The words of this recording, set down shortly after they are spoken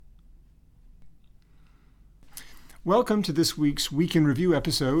Welcome to this week's Week in Review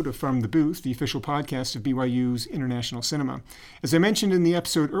episode of From the Booth, the official podcast of BYU's International Cinema. As I mentioned in the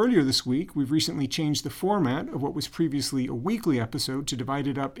episode earlier this week, we've recently changed the format of what was previously a weekly episode to divide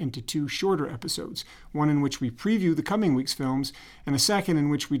it up into two shorter episodes, one in which we preview the coming week's films, and a second in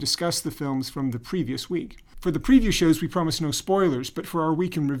which we discuss the films from the previous week. For the preview shows, we promise no spoilers, but for our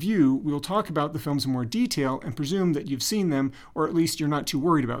Week in Review, we'll talk about the films in more detail and presume that you've seen them, or at least you're not too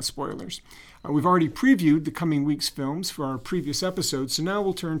worried about spoilers. We've already previewed the coming week's films for our previous episodes, so now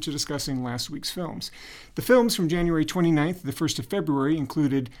we'll turn to discussing last week's films. The films from January 29th to the 1st of February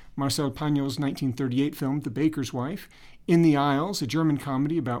included Marcel Pagnol's 1938 film, The Baker's Wife, In the Isles, a German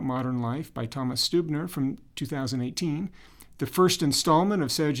comedy about modern life by Thomas Stubner from 2018, the first installment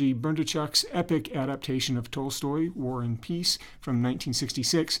of Sergei Bondarchuk's epic adaptation of Tolstoy, War and Peace, from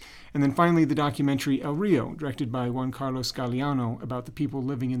 1966, and then finally the documentary El Rio, directed by Juan Carlos Galeano, about the people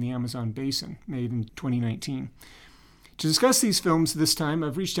living in the Amazon basin, made in 2019. To discuss these films this time,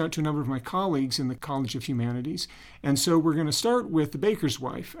 I've reached out to a number of my colleagues in the College of Humanities, and so we're going to start with The Baker's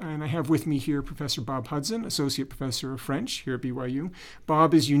Wife, and I have with me here Professor Bob Hudson, Associate Professor of French here at BYU.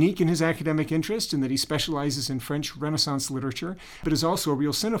 Bob is unique in his academic interest in that he specializes in French Renaissance literature, but is also a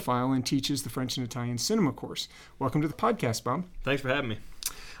real cinephile and teaches the French and Italian cinema course. Welcome to the podcast, Bob. Thanks for having me.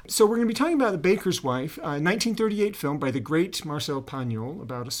 So we're going to be talking about The Baker's Wife, a 1938 film by the great Marcel Pagnol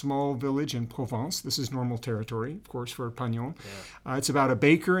about a small village in Provence. This is normal territory, of course, for Pagnol. Yeah. It's about a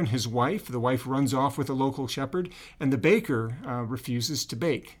baker and his wife. The wife runs off with a local shepherd, and the baker refuses to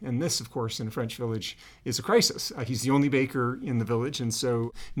bake. And this, of course, in a French village is a crisis. He's the only baker in the village, and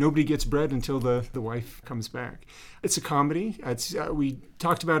so nobody gets bread until the wife comes back. It's a comedy. We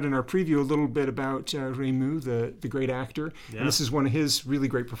talked about in our preview a little bit about Rémy, the great actor, and this is one of his really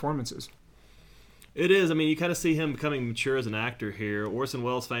great performances. It is. I mean, you kind of see him becoming mature as an actor here. Orson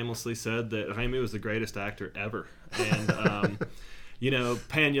Welles famously said that Rémy was the greatest actor ever. And,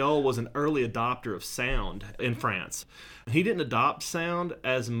 Pagnol was an early adopter of sound in France. He didn't adopt sound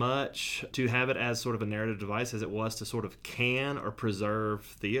as much to have it as sort of a narrative device as it was to sort of can or preserve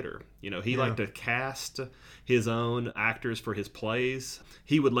theater. He liked to cast his own actors for his plays.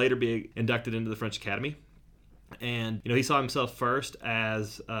 He would later be inducted into the French Academy. And, he saw himself first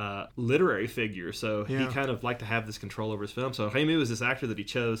as a literary figure, so he kind of liked to have this control over his film. So Rémy was this actor that he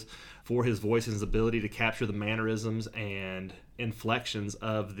chose for his voice and his ability to capture the mannerisms and inflections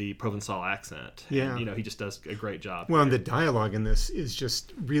of the Provençal accent. Yeah. And, he just does a great job. Well, and the dialogue in this is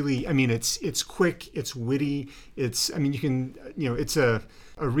just really, it's quick, it's witty, it's a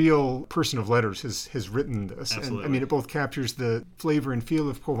real person of letters has written this. Absolutely. And, it both captures the flavor and feel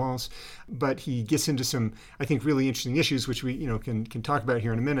of Provence, but he gets into some, I think, really interesting issues, which we, can talk about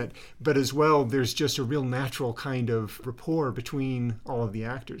here in a minute. But as well, there's just a real natural kind of rapport between all of the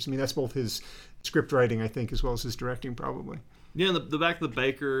actors. That's both his script writing, I think, as well as his directing, probably. Yeah, the back of the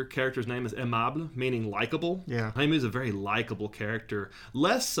baker character's name is Aimable, meaning likable. Yeah. Rémy is a very likable character.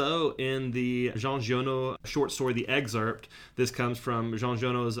 Less so in the Jean Giono short story, The Excerpt. This comes from Jean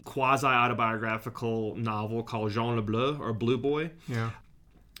Giono's quasi-autobiographical novel called Jean Le Bleu, or Blue Boy. Yeah.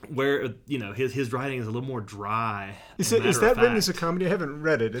 Where, his writing is a little more dry. Is that written as a comedy? I haven't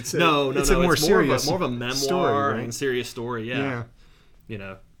read it. It's more serious more of a memoir story, right? and serious story, yeah.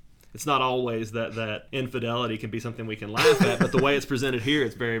 It's not always that infidelity can be something we can laugh at, but the way it's presented here,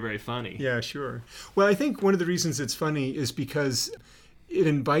 it's very, very funny. Yeah, sure. Well, I think one of the reasons it's funny is because it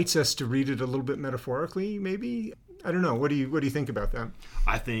invites us to read it a little bit metaphorically, maybe. I don't know. What do you think about that?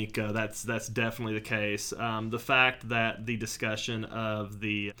 I think that's definitely the case. The fact that the discussion of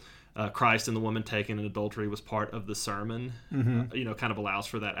the Christ and the woman taken in adultery was part of the sermon, kind of allows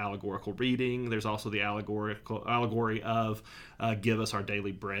for that allegorical reading. There's also the allegory of give us our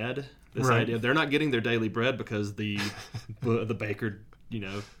daily bread. This idea they're not getting their daily bread because the baker,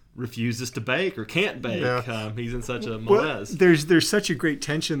 refuses to bake or can't bake. Yeah. He's in such a malaise. Well, there's such a great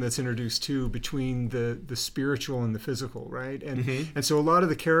tension that's introduced too between the spiritual and the physical, right? And so a lot of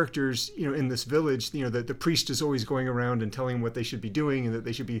the characters, in this village, the priest is always going around and telling them what they should be doing and that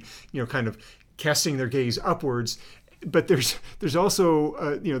they should be, kind of casting their gaze upwards. But there's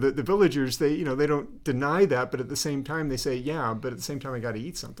also the villagers, they don't deny that, but at the same time they say but at the same time I got to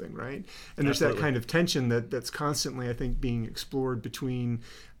eat something, right? And there's that kind of tension that's constantly, I think, being explored between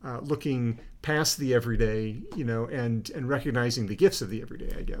looking past the everyday, and recognizing the gifts of the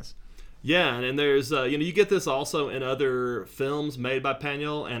everyday, I guess. Yeah, and there's you get this also in other films made by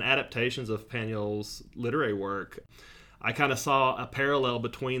Pagnol and adaptations of Pagnol's literary work. I kind of saw a parallel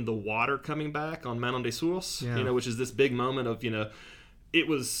between the water coming back on Manon des Sources, which is this big moment of, it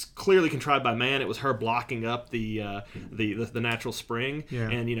was clearly contrived by man. It was her blocking up the natural spring,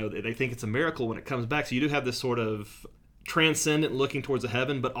 and they think it's a miracle when it comes back. So you do have this sort of transcendent looking towards the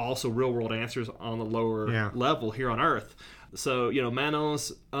heaven, but also real world answers on the lower level here on Earth. So,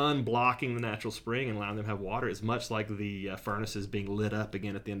 Manon's unblocking the natural spring and allowing them to have water is much like the furnaces being lit up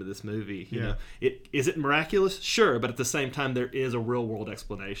again at the end of this movie. You know, is it miraculous? Sure, but at the same time, there is a real-world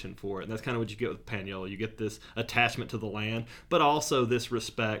explanation for it. And that's kind of what you get with Pagnol. You get this attachment to the land, but also this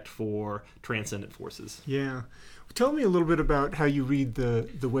respect for transcendent forces. Yeah. Tell me a little bit about how you read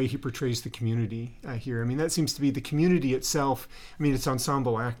the way he portrays the community here. I mean, that seems to be the community itself. I mean, it's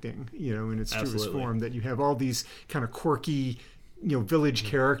ensemble acting, in its truest form, that you have all these kind of quirky, village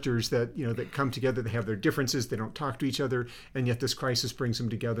characters that, that come together. They have their differences. They don't talk to each other. And yet this crisis brings them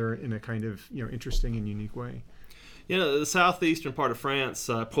together in a kind of, interesting and unique way. The southeastern part of France,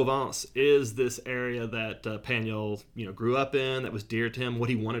 Provence, is this area that Pagnol, grew up in, that was dear to him, what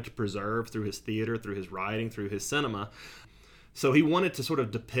he wanted to preserve through his theater, through his writing, through his cinema. So he wanted to sort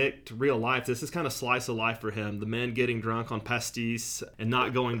of depict real life. This is kind of slice of life for him. The men getting drunk on pastis and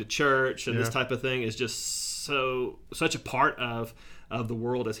not going to church and this type of thing is just such a part of the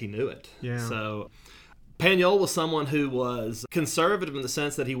world as he knew it. Yeah. So Pagnol was someone who was conservative in the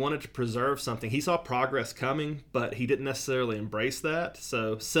sense that he wanted to preserve something. He saw progress coming, but he didn't necessarily embrace that.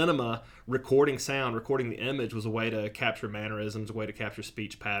 So cinema, recording sound, recording the image was a way to capture mannerisms, a way to capture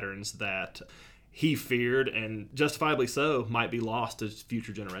speech patterns that he feared, and justifiably so, might be lost to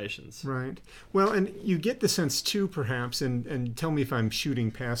future generations. Right. Well, and you get the sense too, perhaps, and tell me if I'm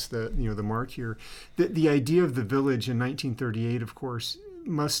shooting past the mark here, that the idea of the village in 1938, of course,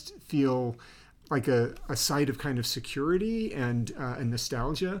 must feel like a site of kind of security and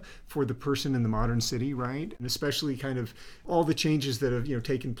nostalgia for the person in the modern city, right? And especially kind of all the changes that have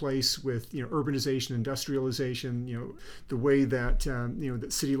taken place with urbanization, industrialization, the way that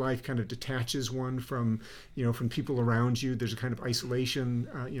that city life kind of detaches one from from people around you. There's a kind of isolation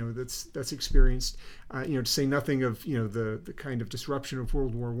that's experienced. To say nothing of the kind of disruption of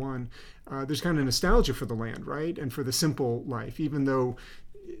World War I. There's kind of nostalgia for the land, right, and for the simple life, even though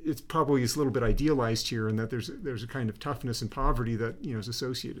it's probably a little bit idealized here, and that there's a kind of toughness and poverty that is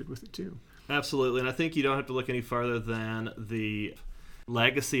associated with it too. Absolutely, and I think you don't have to look any further than the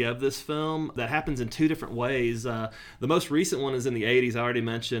legacy of this film that happens in two different ways. The most recent one is in the 80s. I already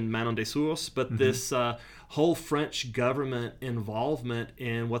mentioned Manon des Sources, but this whole French government involvement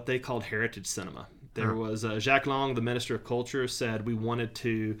in what they called heritage cinema. There was Jacques Lang, the Minister of Culture, said we wanted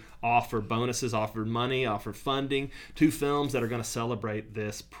to offer bonuses, offer money, offer funding to films that are going to celebrate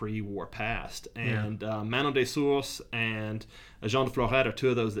this pre-war past. And Manon des Sources and Jean de Florette are two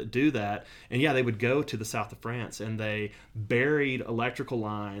of those that do that. And they would go to the south of France and they buried electrical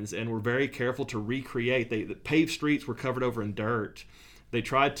lines and were very careful to recreate. The paved streets were covered over in dirt. They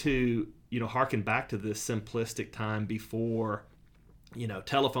tried to, harken back to this simplistic time before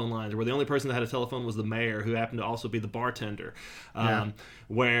telephone lines, where the only person that had a telephone was the mayor, who happened to also be the bartender.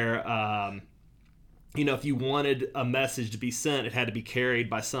 Where, if you wanted a message to be sent, it had to be carried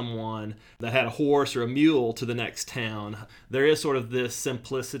by someone that had a horse or a mule to the next town. There is sort of this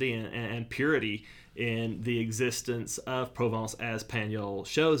simplicity and purity in the existence of Provence as Pagnol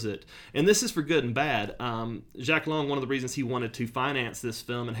shows it. And this is for good and bad. Jacques Lang, one of the reasons he wanted to finance this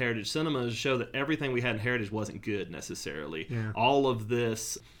film in heritage cinema is to show that everything we had in heritage wasn't good necessarily. All of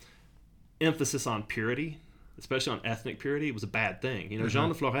this emphasis on purity, especially on ethnic purity, was a bad thing. Jean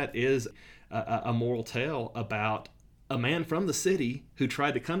de Florette is a moral tale about a man from the city who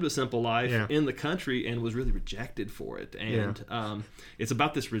tried to come to a simple life in the country and was really rejected for it. And it's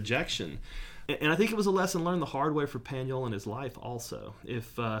about this rejection. And I think it was a lesson learned the hard way for Pagnol in his life also.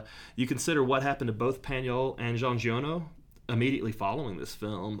 If you consider what happened to both Pagnol and Jean Giono immediately following this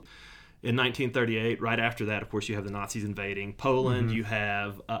film, in 1938, right after that, of course, you have the Nazis invading Poland. You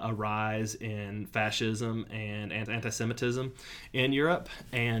have a rise in fascism and anti-Semitism in Europe.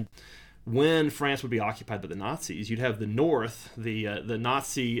 And when France would be occupied by the Nazis, you'd have the North, the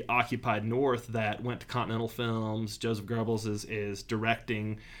Nazi-occupied North that went to Continental Films. Joseph Goebbels is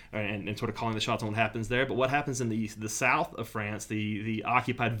directing and sort of calling the shots on what happens there. But what happens in the south of France, the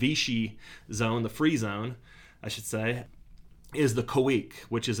occupied Vichy zone, the free zone, I should say, is the COIC,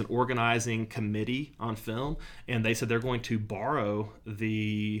 which is an organizing committee on film. And they said they're going to borrow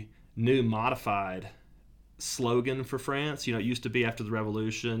the new modified slogan for France. It used to be after the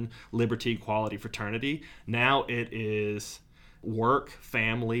revolution, liberty, equality, fraternity. Now it is work,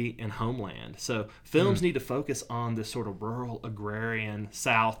 family, and homeland. So films need to focus on this sort of rural agrarian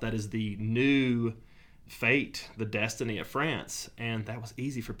South that is the new fate, the destiny of France. And that was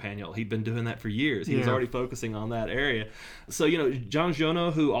easy for Pagnol. He'd been doing that for years. He was already focusing on that area. So, Jean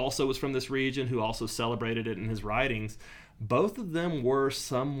Genot, who also was from this region, who also celebrated it in his writings, both of them were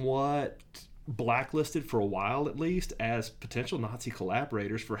somewhat blacklisted for a while, at least, as potential Nazi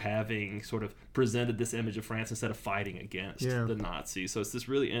collaborators for having sort of presented this image of France instead of fighting against the Nazis. So it's this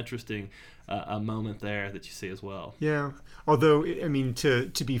really interesting a moment there that you see as well. Yeah. Although, I mean, to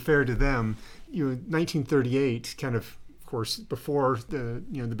be fair to them, 1938, kind of course, before the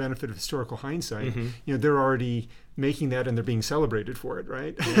benefit of historical hindsight, they're already making that and they're being celebrated for it,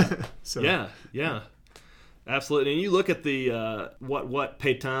 right? Yeah. Absolutely. And you look at the what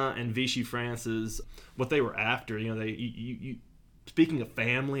Pétain and Vichy France's, what they were after. You speaking of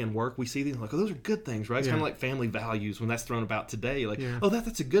family and work, we see these like, oh, those are good things, right? It's kind of like family values when that's thrown about today. Like, oh,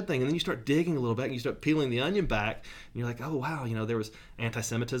 that's a good thing. And then you start digging a little bit and you start peeling the onion back and you're like, oh, wow, there was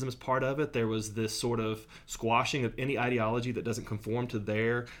anti-Semitism as part of it. There was this sort of squashing of any ideology that doesn't conform to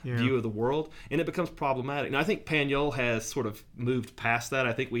their view of the world. And it becomes problematic. Now, I think Pagnol has sort of moved past that.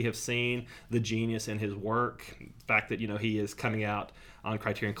 I think we have seen the genius in his work. The fact that, he is coming out on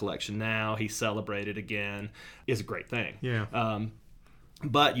Criterion Collection now, he's celebrated again, is a great thing. Yeah.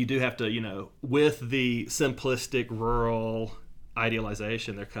 But you do have to, with the simplistic rural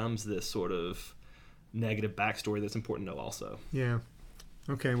idealization, there comes this sort of negative backstory that's important to know also. Yeah.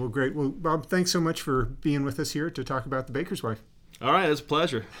 Okay, well, great. Well, Bob, thanks so much for being with us here to talk about The Baker's Wife. All right, it's a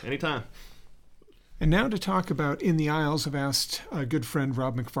pleasure. Anytime. And now to talk about In the Isles, I've asked a good friend,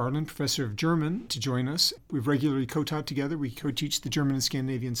 Rob McFarland, professor of German, to join us. We've regularly co-taught together. We co-teach the German and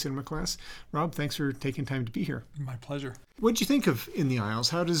Scandinavian cinema class. Rob, thanks for taking time to be here. My pleasure. What did you think of In the Isles?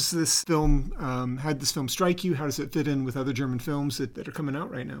 How does this film, how did this film strike you? How does it fit in with other German films that are coming out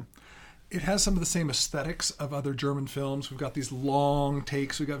right now? It has some of the same aesthetics of other German films. We've got these long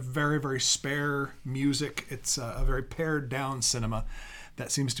takes. We've got very, very spare music. It's a very pared down cinema that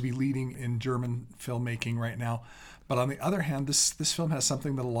seems to be leading in German filmmaking right now. But on the other hand, this film has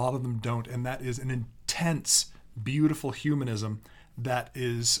something that a lot of them don't, and that is an intense, beautiful humanism that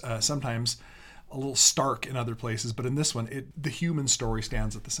is sometimes a little stark in other places, but in this one, the human story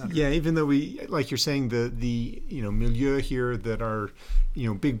stands at the center. Yeah, even though we, like you're saying, the milieu here that are,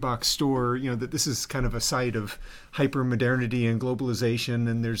 big box store, that this is kind of a site of hyper modernity and globalization,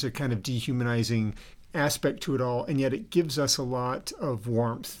 and there's a kind of dehumanizing aspect to it all, and yet it gives us a lot of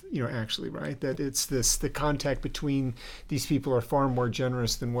warmth, actually, right? That it's the contact between these people are far more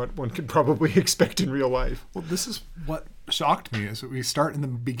generous than what one could probably expect in real life. Well, this is what shocked me is that we start in the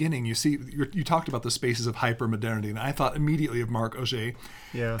beginning. You see, you talked about the spaces of hypermodernity, and I thought immediately of Marc Augé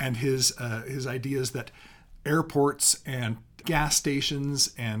and his ideas that airports and gas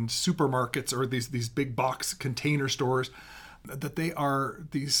stations and supermarkets, or these big box container stores, that they are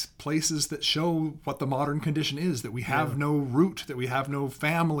these places that show what the modern condition is, that we have no root, that we have no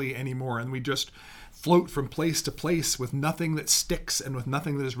family anymore, and we just float from place to place with nothing that sticks and with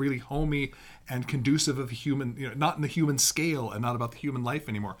nothing that is really homey and conducive of a human, not in the human scale and not about the human life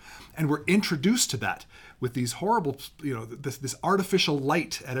anymore. And we're introduced to that with these horrible, this artificial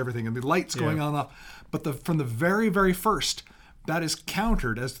light at everything, and the lights going on and off. But from the very, very first, that is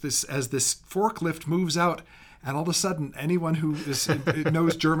countered as this forklift moves out. And all of a sudden, anyone who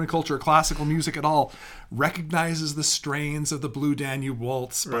knows German culture, classical music at all, recognizes the strains of the Blue Danube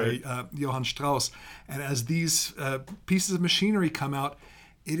Waltz by Johann Strauss. And as these pieces of machinery come out,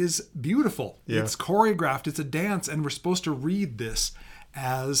 it is beautiful. Yeah. It's choreographed. It's a dance. And we're supposed to read this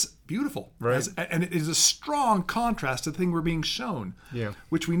as beautiful. Right. And it is a strong contrast to the thing we're being shown,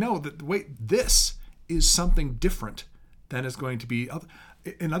 which we know that, this is something different than is going to be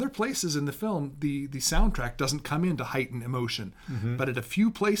in other places in the film. The soundtrack doesn't come in to heighten emotion, but at a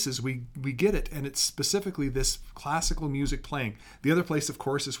few places we get it, and it's specifically this classical music playing. The other place, of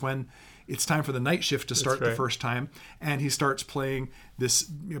course, is when it's time for the night shift to start the first time, and he starts playing this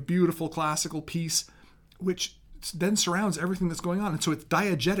beautiful classical piece, which then surrounds everything that's going on. And so it's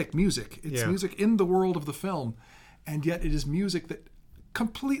diegetic music. It's music in the world of the film, and yet it is music that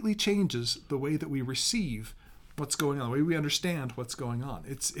completely changes the way that we receive what's going on, the way we understand what's going on.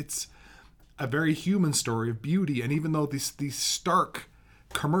 It's a very human story of beauty, and even though these stark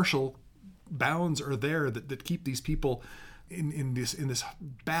commercial bounds are there that keep these people in this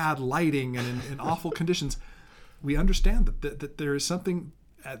bad lighting and in awful conditions, we understand that there is something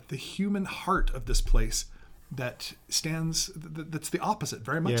at the human heart of this place that stands, that's the opposite,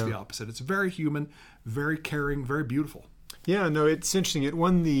 very much the opposite. It's very human, very caring, very beautiful. Yeah, no, it's interesting. It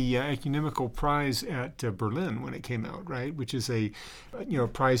won the Ecumenical Prize at Berlin when it came out, right? Which is a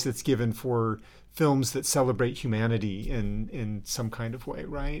prize that's given for films that celebrate humanity in some kind of way,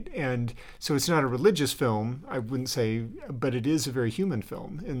 right? And so it's not a religious film, I wouldn't say, but it is a very human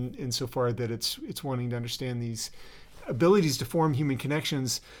film insofar that it's wanting to understand these abilities to form human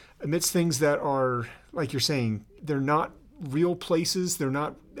connections amidst things that are, like you're saying, they're not real places. They're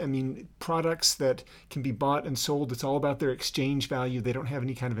not, products that can be bought and sold. It's all about their exchange value. They don't have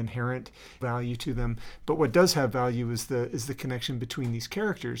any kind of inherent value to them. But what does have value is the connection between these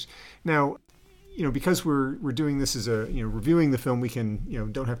characters. Now, because we're doing this as a, reviewing the film, we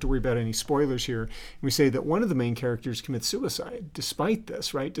can, don't have to worry about any spoilers here. We say that one of the main characters commits suicide despite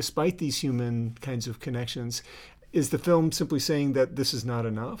this, right? Despite these human kinds of connections. Is the film simply saying that this is not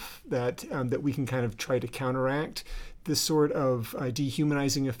enough, that we can kind of try to counteract this sort of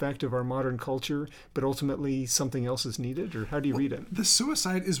dehumanizing effect of our modern culture, but ultimately something else is needed? Or how do you read it? The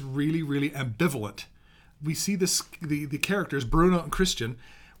suicide is really, really ambivalent. We see this, the characters, Bruno and Christian,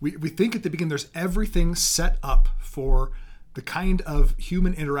 we think at the beginning there's everything set up for the kind of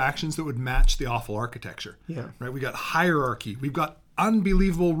human interactions that would match the awful architecture. Yeah. Right? We got hierarchy. We've got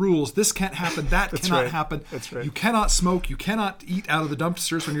unbelievable rules. This can't happen. That cannot happen. That's right. You cannot smoke. You cannot eat out of the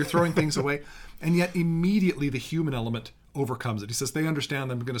dumpsters when you're throwing things away. And yet immediately the human element overcomes it. He says, they understand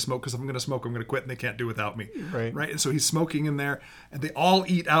that I'm going to smoke because if I'm going to smoke, I'm going to quit and they can't do without me. Right. And so he's smoking in there and they all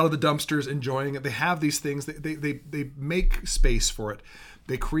eat out of the dumpsters, enjoying it. They have these things. They make space for it.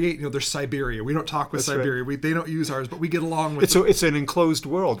 They create, there's Siberia. We don't talk with That's Siberia. right. They don't use ours, but we get along with it. So it's an enclosed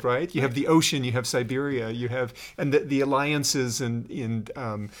world, right? You have the ocean, you have Siberia, you have, and the alliances and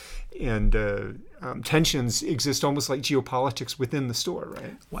tensions exist almost like geopolitics within the store,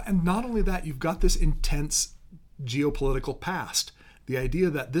 right? Well, and not only that, you've got this intense geopolitical past. The idea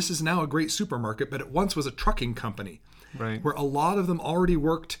that this is now a great supermarket, but it once was a trucking company, right? Where a lot of them already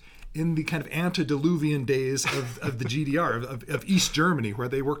worked in the kind of antediluvian days of the GDR, of East Germany, where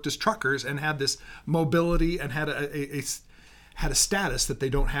they worked as truckers and had this mobility and had a status that they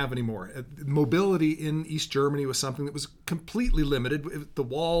don't have anymore. Mobility in East Germany was something that was completely limited. The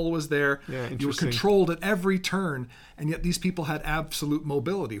wall was there. Yeah, you were controlled at every turn, and yet these people had absolute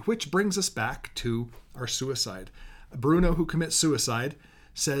mobility, which brings us back to our suicide. Bruno, who commits suicide,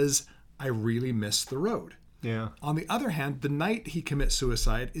 says, I really miss the road. Yeah. On the other hand, the night he commits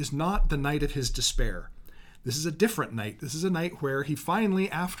suicide is not the night of his despair. This is a different night. This is a night where he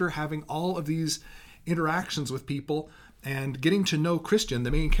finally, after having all of these interactions with people and getting to know Christian, the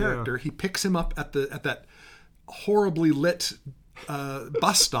main character, he picks him up at that horribly lit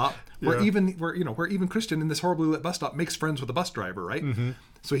bus stop where even Christian in this horribly lit bus stop makes friends with the bus driver, right? Mm-hmm.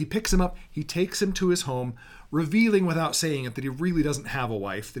 So he picks him up, he takes him to his home, revealing without saying it that he really doesn't have a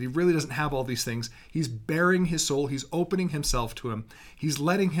wife, that he really doesn't have all these things. He's baring his soul, he's opening himself to him, he's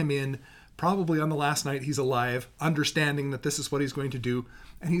letting him in, probably on the last night he's alive, understanding that this is what he's going to do,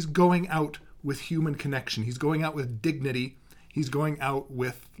 and he's going out with human connection. He's going out with dignity, he's going out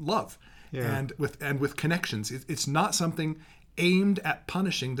with love, and with connections. It's not something aimed at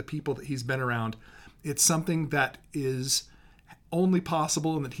punishing the people that he's been around. It's something that is only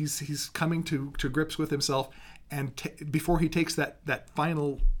possible and that he's coming to grips with himself. And before he takes that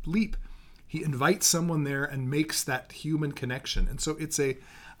final leap, he invites someone there and makes that human connection. And so it's a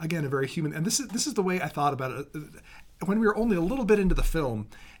very human. And this is the way I thought about it when we were only a little bit into the film,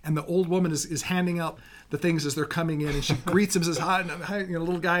 and the old woman is handing out the things as they're coming in, and she greets him, says, "Hi,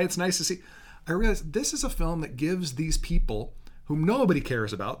 little guy, it's nice to see." I realized this is a film that gives these people whom nobody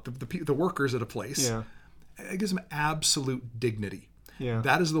cares about, the workers at a place, it gives them absolute dignity. Yeah.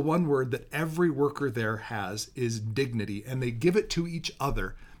 That is the one word that every worker there has, is dignity, and they give it to each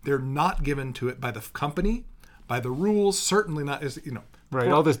other. They're not given to it by the company, by the rules, certainly not as, Right.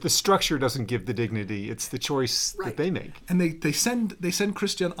 All the structure doesn't give the dignity. It's the choice that they make. And they send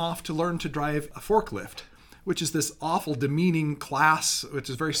Christian off to learn to drive a forklift, which is this awful, demeaning class, which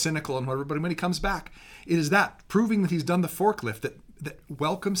is very cynical and whatever. But when he comes back, it is that, proving that he's done the forklift, that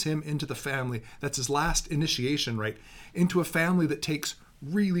welcomes him into the family. That's his last initiation, right? Into a family that takes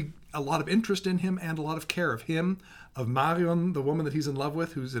really a lot of interest in him and a lot of care of him, of Marion, the woman that he's in love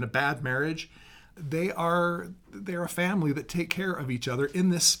with, who's in a bad marriage. They're a family that take care of each other in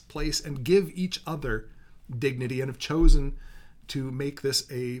this place and give each other dignity, and have chosen to make this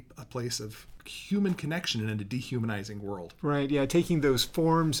a place of human connection in a dehumanizing world. Right, yeah, taking those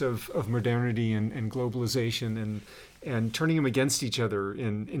forms of modernity and globalization and turning them against each other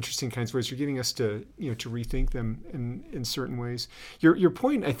in interesting kinds of ways. You're getting us to to rethink them in certain ways. Your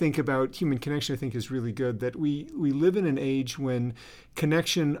point, I think, about human connection, I think, is really good, that we live in an age when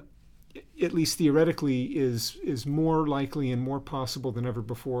connection at least theoretically, is more likely and more possible than ever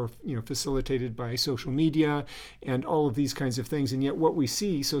before, facilitated by social media and all of these kinds of things. And yet what we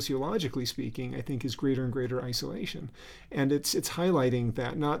see, sociologically speaking, I think is greater and greater isolation. And it's highlighting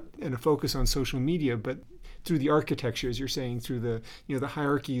that, not in a focus on social media, but through the architecture, as you're saying, through the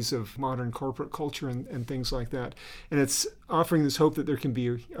hierarchies of modern corporate culture and things like that. And it's offering this hope that there can be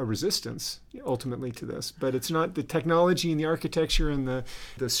a resistance ultimately to this. But it's not the technology and the architecture and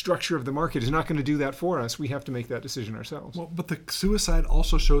the structure of the market is not going to do that for us. We have to make that decision ourselves. Well, but the suicide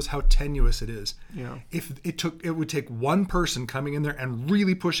also shows how tenuous it is. Yeah. If it would take one person coming in there and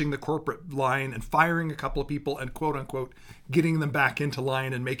really pushing the corporate line and firing a couple of people and quote unquote getting them back into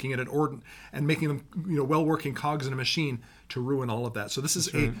line and making it and making them well working cogs in a machine to ruin all of that. So this is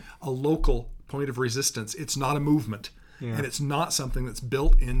a local point of resistance. It's not a movement. Yeah. And it's not something that's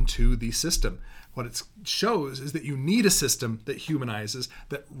built into the system. What it shows is that you need a system that humanizes,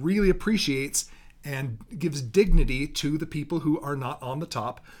 that really appreciates and gives dignity to the people who are not on the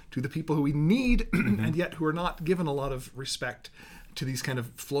top, to the people who we need, and yet who are not given a lot of respect to these kind of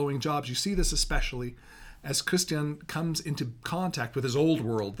flowing jobs. You see this especially as Christian comes into contact with his old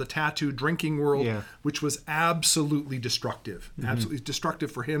world, the tattoo drinking world, which was absolutely destructive. Absolutely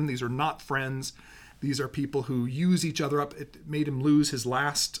destructive for him. These are not friends. These are people who use each other up. It made him lose his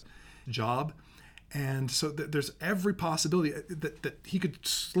last job. And so there's every possibility that he could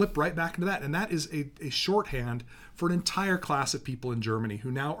slip right back into that. And that is a shorthand for an entire class of people in Germany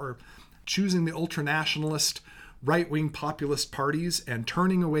who now are choosing the ultranationalist, right-wing populist parties and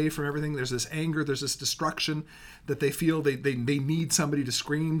turning away from everything. There's this anger, there's this destruction that they feel they need somebody to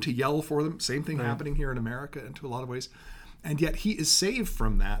scream, to yell for them. Same thing happening here in America in a lot of ways. And yet he is saved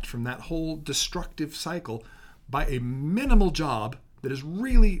from that whole destructive cycle by a minimal job that is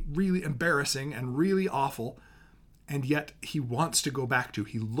really, really embarrassing and really awful. And yet he wants to go back to.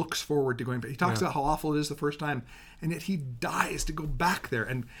 He looks forward to going back. He talks about how awful it is the first time, and yet he dies to go back there.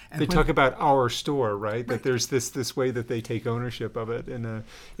 And they talk about our store, right? That there's this way that they take ownership of it in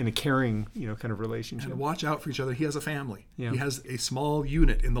a caring, kind of relationship. And watch out for each other. He has a family. Yeah. He has a small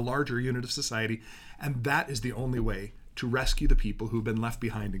unit in the larger unit of society, and that is the only way to rescue the people who've been left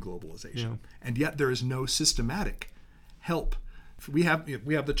behind in globalization. Yeah. And yet there is no systematic help. We have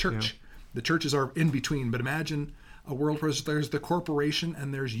the church. Yeah. The churches are in between, but imagine a world where there's the corporation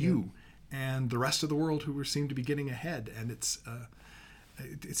and there's you and the rest of the world who seem to be getting ahead. And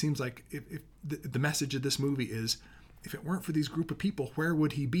it seems like if the message of this movie is, if it weren't for these group of people, where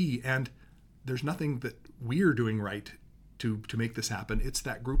would he be? And there's nothing that we're doing right to make this happen. It's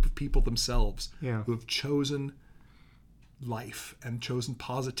that group of people themselves who have chosen life and chosen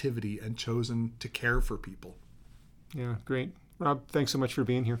positivity and chosen to care for people. Yeah, great. Rob, thanks so much for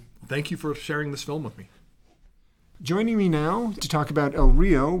being here. Thank you for sharing this film with me. Joining me now to talk about El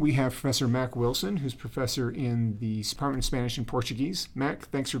Rio, we have Professor Mac Wilson, who's professor in the Department of Spanish and Portuguese. Mac,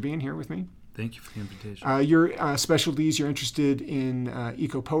 thanks for being here with me. Thank you for the invitation. Your specialties, you're interested in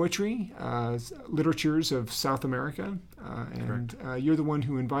eco-poetry, literatures of South America, and you're the one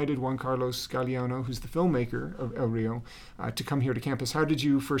who invited Juan Carlos Galeano, who's the filmmaker of El Rio, to come here to campus. How did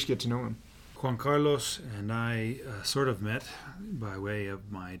you first get to know him? Juan Carlos and I sort of met by way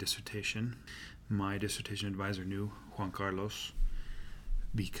of my dissertation. My dissertation advisor knew Juan Carlos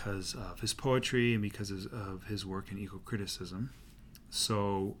because of his poetry and because of his work in eco-criticism.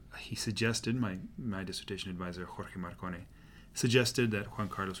 So he suggested, my dissertation advisor, Jorge Marcone, suggested that Juan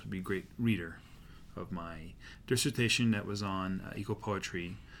Carlos would be a great reader of my dissertation that was on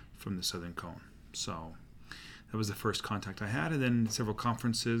eco-poetry from the Southern Cone. So that was the first contact I had, and then several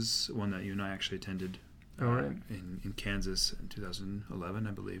conferences, one that you and I actually attended in Kansas in 2011,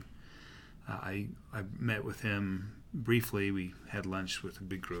 I believe. I met with him briefly. We had lunch with a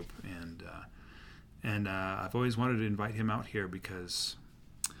big group, and I've always wanted to invite him out here because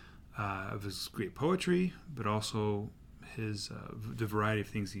of his great poetry, but also the variety of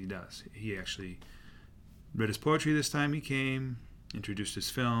things he does. He actually read his poetry this time he came, introduced his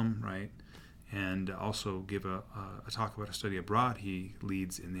film, right, and also give a talk about a study abroad he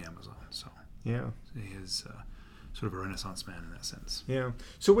leads in the Amazon. So he is sort of a Renaissance man in that sense. Yeah.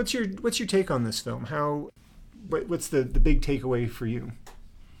 So what's your take on this film? What's the big takeaway for you?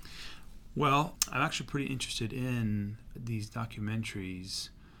 Well, I'm actually pretty interested in these documentaries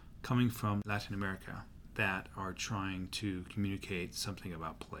coming from Latin America that are trying to communicate something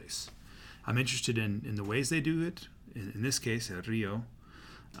about place. I'm interested in the ways they do it. In this case, El Rio,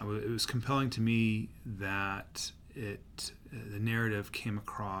 it was compelling to me that the narrative came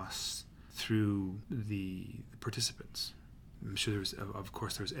across through the participants. I'm sure there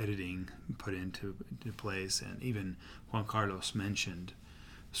was editing put into place, and even Juan Carlos mentioned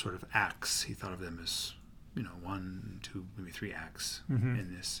sort of acts. He thought of them as 1, 2, maybe 3 acts Mm-hmm.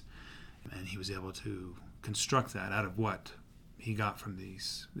 in this, and he was able to construct that out of what he got from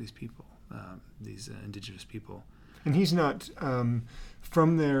these people, these indigenous people. And he's not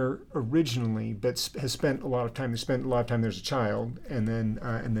from there originally, but has spent a lot of time. He spent a lot of time there as a child, and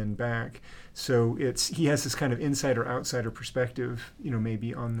then back. So he has this kind of insider outsider perspective,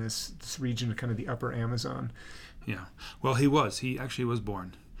 maybe on this region of kind of the Upper Amazon. Yeah. Well, he actually was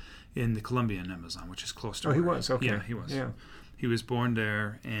born in the Colombian Amazon, which is close to. Oh, he was. Okay. Yeah, he was. Yeah. He was born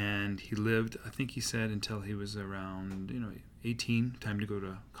there, and he lived, I think he said, until he was around 18, time to go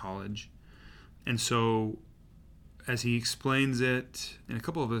to college, and so, as he explains it in a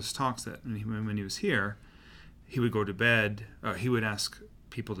couple of his talks that when he was here, he would go to bed, he would ask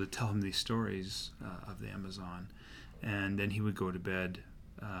people to tell him these stories of the Amazon, and then he would go to bed,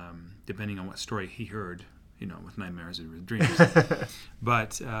 depending on what story he heard, with nightmares or with dreams.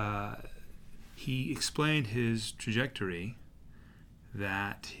 But he explained his trajectory,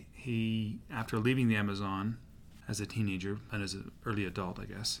 that he, after leaving the Amazon as a teenager and as an early adult, I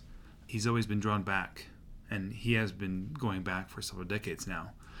guess, he's always been drawn back. And he has been going back for several decades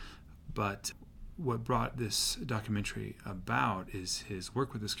now. But what brought this documentary about is his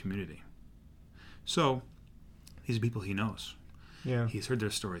work with this community. So these are people he knows. Yeah. He's heard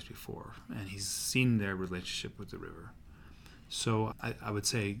their stories before, and he's seen their relationship with the river. So I would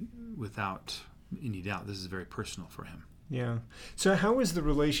say, without any doubt, this is very personal for him. Yeah. So how is the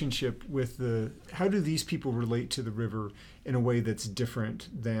relationship how do these people relate to the river in a way that's different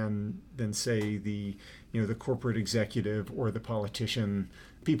than say the corporate executive or the politician,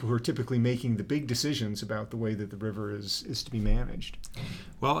 people who are typically making the big decisions about the way that the river is to be managed?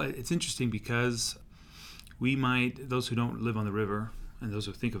 Well, it's interesting because those who don't live on the river and those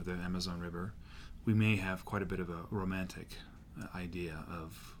who think of the Amazon River, we may have quite a bit of a romantic idea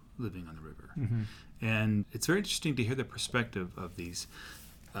of living on the river. Mm-hmm. And it's very interesting to hear the perspective of these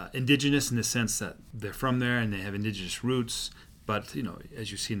indigenous, in the sense that they're from there and they have indigenous roots, but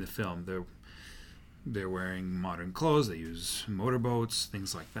as you see in the film, they're wearing modern clothes, they use motorboats,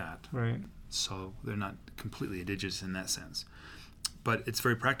 things like that. Right. So they're not completely indigenous in that sense. But it's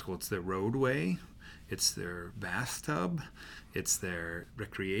very practical. It's their roadway, it's their bathtub, it's their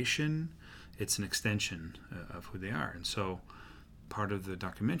recreation, it's an extension of who they are. And so part of the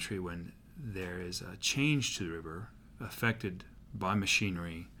documentary, when there is a change to the river affected by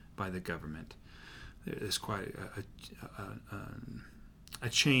machinery, by the government, there's quite a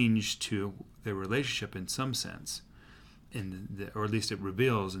change to their relationship in some sense, or at least it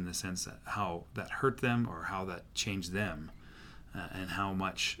reveals in the sense that how that hurt them or how that changed them, and how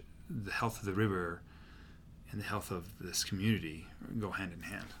much the health of the river and the health of this community go hand in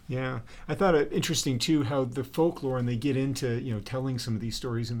hand. Yeah, I thought it interesting too how the folklore, and they get into telling some of these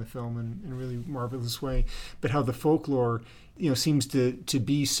stories in the film in a really marvelous way, but how the folklore seems to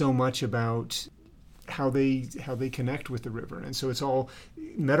be so much about how they connect with the river, and so it's all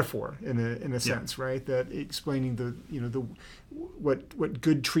metaphor in a sense, right? That explaining the what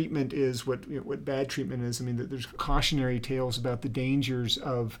good treatment is, what bad treatment is. I mean, there's cautionary tales about the dangers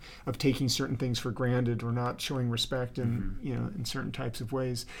of taking certain things for granted or not showing respect in in certain types of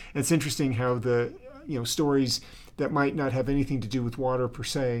ways. And it's interesting how the stories that might not have anything to do with water per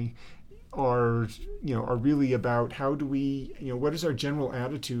se are really about how do we what is our general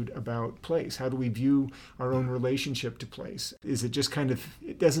attitude about place? How do we view our own relationship to place? Is it just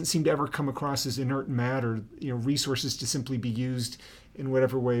it doesn't seem to ever come across as inert matter, resources to simply be used in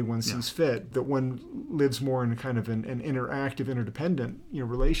whatever way one sees fit, that one lives more in kind of an interactive, interdependent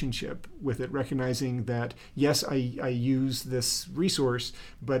relationship with it, recognizing that yes, I use this resource,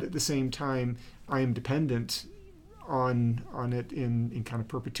 but at the same time I am dependent on it in kind of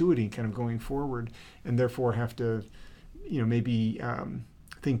perpetuity, kind of going forward, and therefore have to maybe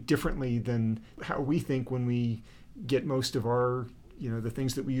think differently than how we think when we get most of our the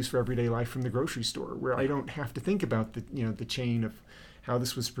things that we use for everyday life from the grocery store, where I don't have to think about the chain of how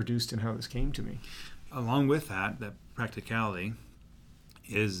this was produced and how this came to me. Along with that practicality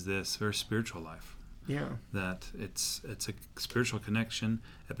is this very spiritual life. Yeah, that it's a spiritual connection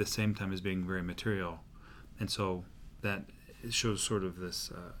at the same time as being very material. And so that it shows sort of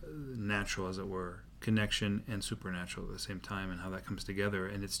this natural, as it were, connection and supernatural at the same time, and how that comes together.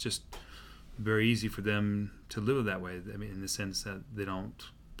 And it's just very easy for them to live that way. I mean, in the sense that they don't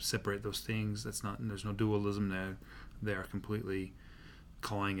separate those things. There's no dualism there. They are completely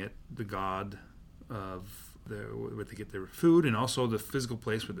calling it the God of where they get their food, and also the physical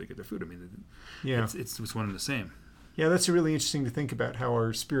place where they get their food. I mean, it's one and the same. Yeah, that's really interesting to think about, how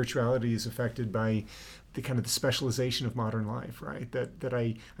our spirituality is affected by the kind of the specialization of modern life, right? That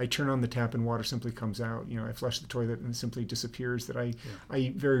I turn on the tap and water simply comes out. I flush the toilet and it simply disappears. That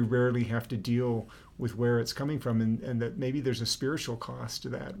I very rarely have to deal with where it's coming from, and that maybe there's a spiritual cost to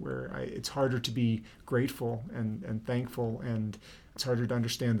that, where it's harder to be grateful and thankful, and it's harder to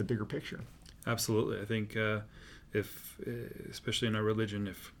understand the bigger picture. Absolutely. I think if, especially in our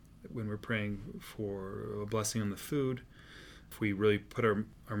religion, when we're praying for a blessing on the food, if we really put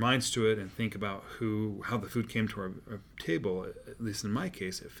our minds to it and think about how the food came to our table, at least in my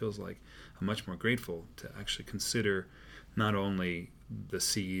case, it feels like I'm much more grateful to actually consider not only the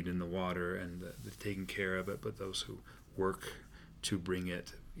seed and the water and the taking care of it, but those who work to bring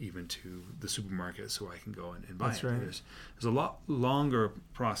it even to the supermarket so I can go and buy That's it. Right. There's a lot longer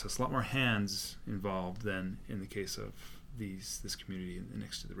process, a lot more hands involved than in the case of this community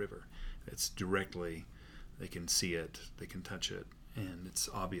next to the river. It's directly, they can see it, they can touch it, and it's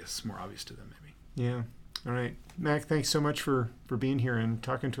more obvious to them maybe. Yeah. All right. Mac, thanks so much for being here and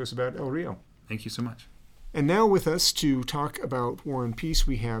talking to us about El Rio. Thank you so much. And now with us to talk about War and Peace,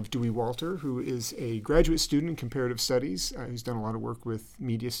 we have Dewey Walter, who is a graduate student in comparative studies, who's done a lot of work with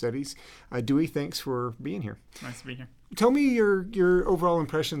media studies. Dewey, thanks for being here. Nice to be here. Tell me your overall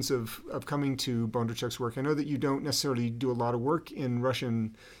impressions of coming to Bondarchuk's work. I know that you don't necessarily do a lot of work in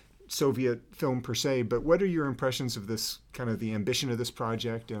Russian Soviet film per se, but what are your impressions of this, kind of the ambition of this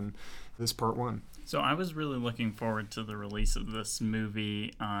project and this part one? So I was really looking forward to the release of this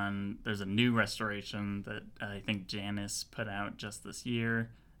movie there's a new restoration that I think Janus put out just this year.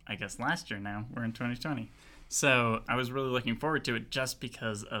 I guess last year now. We're in 2020. So I was really looking forward to it just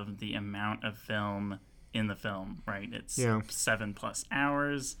because of the amount of film in the film, right? It's 7+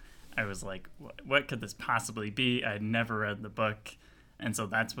 hours. I was like, what could this possibly be? I had never read the book. And so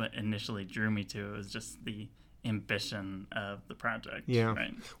that's what initially drew me to it, was just the ambition of the project. Yeah.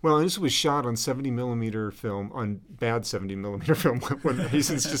 Right? Well, and this was shot on 70 millimeter film, on bad 70 millimeter film. One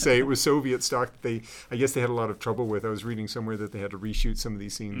hastens to say it was Soviet stock that I guess they had a lot of trouble with. I was reading somewhere that they had to reshoot some of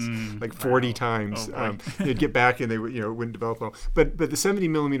these scenes 40 times. They'd get back and they would, it wouldn't develop well. But the 70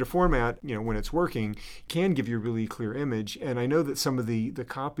 millimeter format, when it's working, can give you a really clear image. And I know that some of the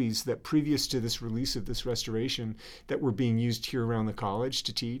copies that previous to this release of this restoration that were being used here around the college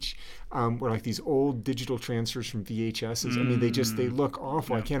to teach were like these old digital transfers from VHSs. I mean, they look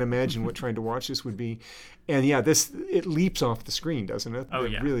awful. I can't imagine what trying to watch this would be. And it leaps off the screen, doesn't it? Oh,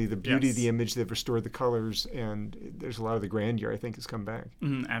 yeah. Really, the beauty of the image, they've restored the colors, and there's a lot of the grandeur, I think, has come back.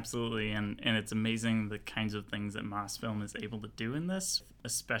 Absolutely. And it's amazing the kinds of things that Mosfilm is able to do in this,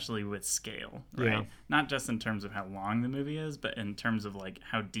 especially with scale, right? Yeah. Not just in terms of how long the movie is, but in terms of like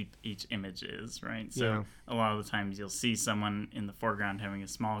how deep each image is, right? So a lot of the times you'll see someone in the foreground having a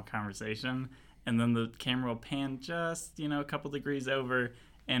small conversation, and then the camera will pan just, a couple degrees over,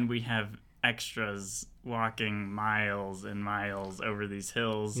 and we have extras walking miles and miles over these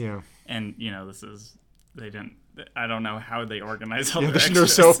hills. Yeah. And, I don't know how they organize all the there's extras. no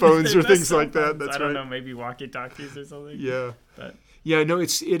cell phones or things like that. That's I don't right. know, maybe walkie-talkies or something. Yeah. But yeah, no,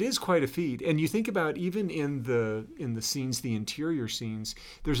 it is quite a feat. And you think about even in the scenes, the interior scenes,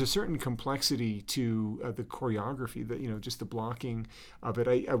 there's a certain complexity to the choreography, that just the blocking of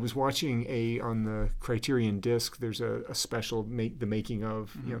it. I was watching on the Criterion disc, there's a special the making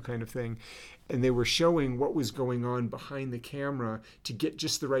of, kind of thing. And they were showing what was going on behind the camera to get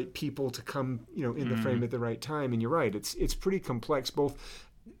just the right people to come, in the frame at the right time. And you're right, it's pretty complex, both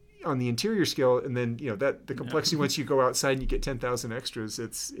on the interior scale, and then that the complexity once you go outside and you get 10,000 extras,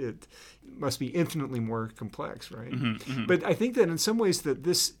 it must be infinitely more complex, right? But I think that in some ways that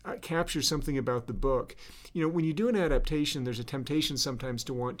this captures something about the book. When you do an adaptation, there's a temptation sometimes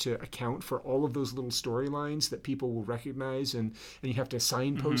to want to account for all of those little storylines that people will recognize, and you have to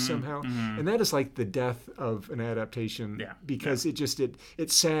signpost somehow, and that is like the death of an adaptation, because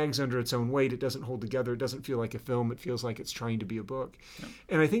it sags under its own weight. It doesn't hold together. It doesn't feel like a film. It feels like it's trying to be a book.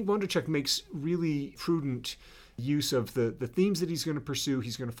 And I think Bondarchuk makes really prudent use of the themes that he's going to pursue.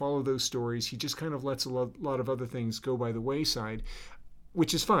 He's going to follow those stories. He just kind of lets a lot of other things go by the wayside,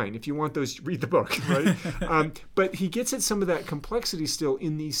 which is fine. If you want those, read the book, right? But he gets at some of that complexity still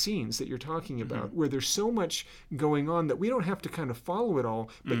in these scenes that you're talking about, where there's so much going on that we don't have to kind of follow it all,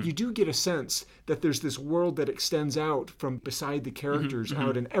 but you do get a sense that there's this world that extends out from beside the characters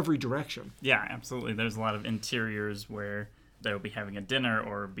out in every direction. Yeah, absolutely. There's a lot of interiors where they'll be having a dinner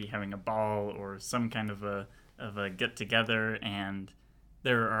or be having a ball or some kind of a get-together, and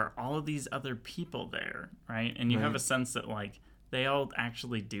there are all of these other people there, right? And you have a sense that, like, they all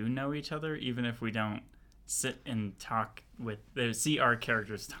actually do know each other, even if we don't sit and talk see our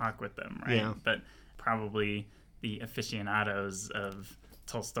characters talk with them, right? Yeah. But probably the aficionados of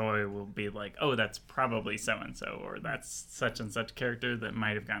Tolstoy will be like, oh, that's probably so-and-so, or that's such and such character that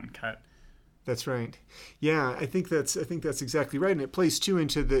might have gotten cut. That's right. Yeah, I think that's exactly right, and it plays too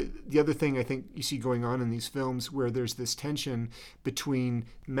into the other thing I think you see going on in these films, where there's this tension between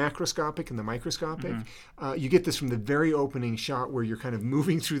macroscopic and the microscopic. You get this from the very opening shot, where you're kind of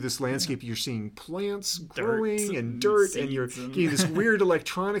moving through this landscape. You're seeing plants growing and dirt, and you're getting this weird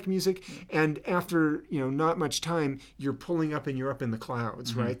electronic music. And after not much time, you're pulling up and you're up in the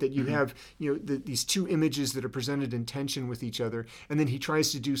clouds, right? That you have these two images that are presented in tension with each other, and then he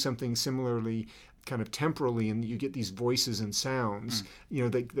tries to do something similarly kind of temporally, and you get these voices and sounds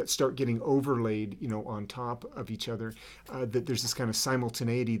that start getting overlaid on top of each other, that there's this kind of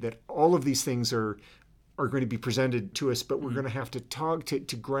simultaneity, that all of these things are going to be presented to us, but we're going to have to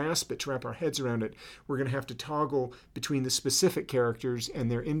to grasp it, to wrap our heads around it. We're going to have to toggle between the specific characters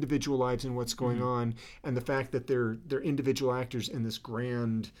and their individual lives and what's going on, and the fact that they're individual actors in this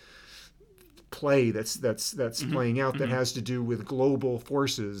grand play that's playing out, that has to do with global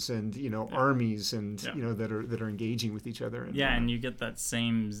forces and armies and that are engaging with each other. And you get that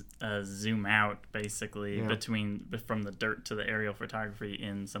same zoom out basically from the dirt to the aerial photography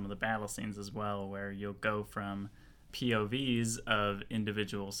in some of the battle scenes as well, where you'll go from POVs of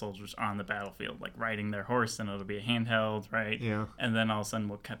individual soldiers on the battlefield, like riding their horse, and it'll be a handheld, right? Yeah. And then all of a sudden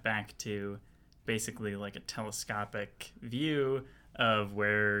we'll cut back to basically like a telescopic view of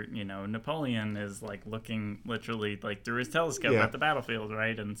where Napoleon is like looking literally like through his telescope at the battlefield,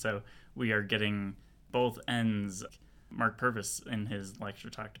 right? And so we are getting both ends. Mark Purvis in his lecture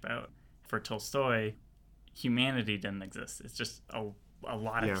talked about, for Tolstoy, humanity didn't exist. It's just a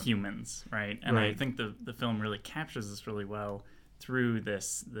lot of humans, right? And I think the film really captures this really well through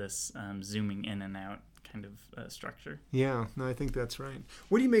this zooming in and out kind of structure. Yeah, no, I think that's right.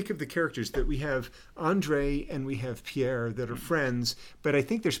 What do you make of the characters that we have? Andre and we have Pierre that are friends, but I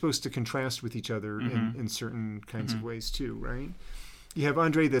think they're supposed to contrast with each other in certain kinds of ways too, right? You have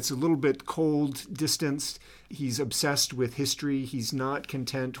Andre that's a little bit cold, distanced. He's obsessed with history. He's not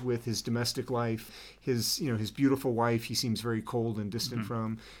content with his domestic life. His beautiful wife, he seems very cold and distant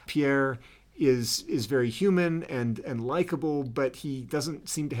from. Pierre is very human and likable, but he doesn't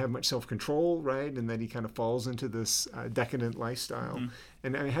seem to have much self-control, right? And then he kind of falls into this decadent lifestyle.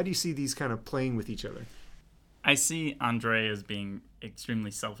 And how do you see these kind of playing with each other? I see Andre as being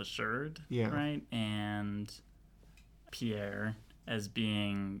extremely self-assured, right? And Pierre as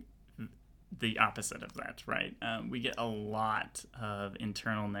being the opposite of that, right? We get a lot of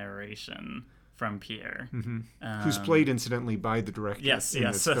internal narration from Pierre, who's played incidentally by the director in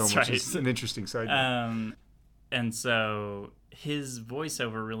this film, which is an interesting side note. And so his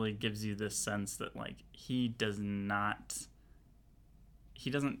voiceover really gives you this sense that like he doesn't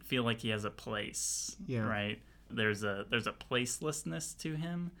feel like he has a place, right? There's a placelessness to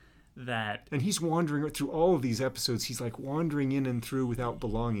him and he's wandering through all of these episodes. He's like wandering in and through without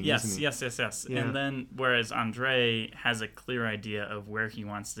belonging. Yes. Yeah. And then whereas Andre has a clear idea of where he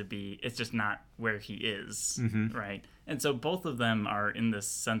wants to be, it's just not where he is, right? And so both of them are in this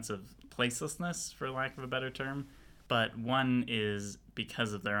sense of placelessness, for lack of a better term, but one is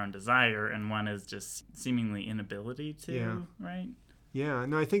because of their own desire, and one is just seemingly inability to, right? Yeah,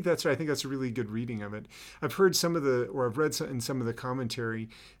 no, I think that's right. I think that's a really good reading of it. I've heard I've read in some of the commentary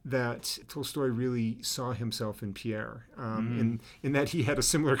that Tolstoy really saw himself in Pierre, in that he had a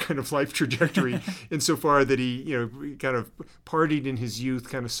similar kind of life trajectory insofar that he, kind of partied in his youth,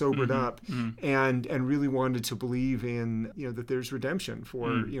 kind of sobered up, and really wanted to believe in, that there's redemption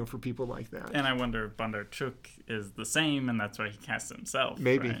for, for people like that. And I wonder if Bondarchuk is the same, and that's why he cast himself.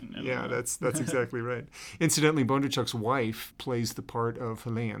 Maybe, right? That's exactly right. Incidentally, Bondarchuk's wife plays the part of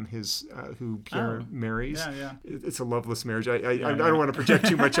Helene, who Pierre marries. Yeah. It's a loveless marriage. I don't want to project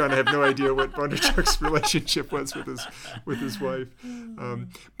too much on. I have no idea what Bondarchuk's relationship was with his wife.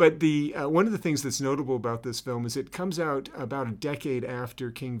 But the one of the things that's notable about this film is it comes out about a decade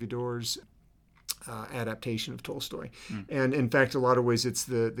after King Vidor's adaptation of Tolstoy, and in fact, a lot of ways, it's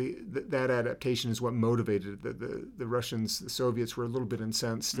that adaptation is what motivated the Russians. The Soviets were a little bit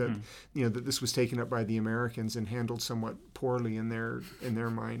incensed that that this was taken up by the Americans and handled somewhat poorly in their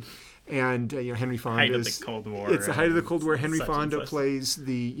mind. And Henry Fonda is the Cold War. It's the height of the Cold War. Henry Fonda plays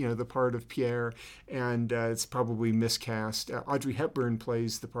the part of Pierre, and it's probably miscast. Audrey Hepburn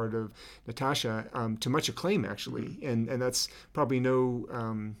plays the part of Natasha to much acclaim, actually, and that's probably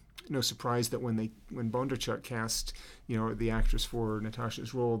no surprise that when Bondarchuk cast the actress for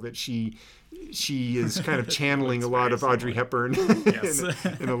Natasha's role, that she is kind of channeling a lot of Audrey Hepburn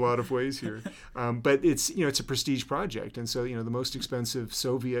in a lot of ways here. But it's a prestige project, and so the most expensive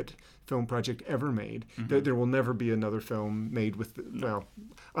Soviet film project ever made. There will never be another film made with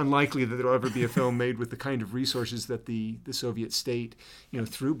unlikely that there will ever be a film made with the kind of resources that the Soviet state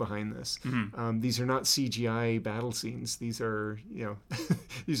threw behind this. These are not CGI battle scenes. These are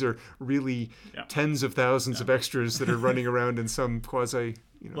these are really tens of thousands of extras that are running around in some quasi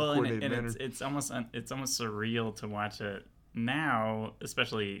coordinated manner. It's almost surreal to watch it now,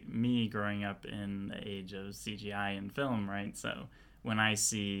 especially me growing up in the age of CGI and film, right? So when I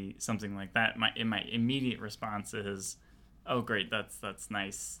see something like that, my immediate response is, "Oh, great, that's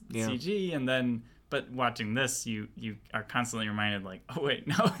nice CG." And then, but watching this, you are constantly reminded, like, "Oh wait,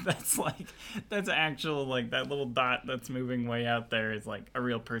 no, that's actual, like that little dot that's moving way out there is like a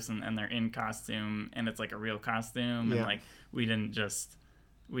real person, and they're in costume, and it's like a real costume, and like we didn't just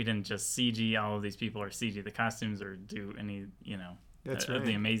CG all of these people or CG the costumes or do any of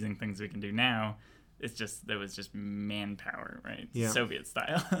the amazing things we can do now." It's just, that was just manpower, right? Yeah. Soviet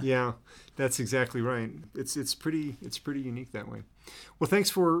style. Yeah, that's exactly right. It's pretty unique that way. Well, thanks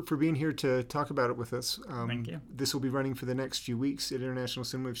for being here to talk about it with us. Thank you. This will be running for the next few weeks at International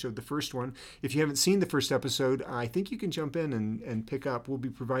Cinema. We've showed the first one. If you haven't seen the first episode, I think you can jump in and pick up. We'll be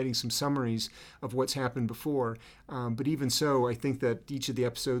providing some summaries of what's happened before. But even so, I think that each of the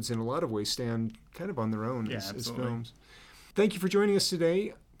episodes in a lot of ways stand kind of on their own as films. Thank you for joining us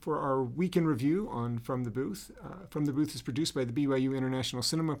today for our weekend review on From the Booth. From the Booth is produced by the BYU International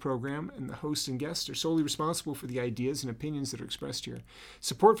Cinema Program, and the hosts and guests are solely responsible for the ideas and opinions that are expressed here.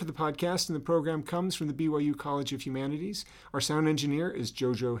 Support for the podcast and the program comes from the BYU College of Humanities. Our sound engineer is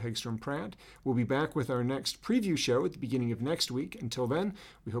Jojo Hegstrom-Pratt. We'll be back with our next preview show at the beginning of next week. Until then,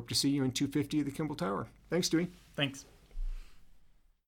 we hope to see you in 250 of the Kimball Tower. Thanks, Dewey. Thanks.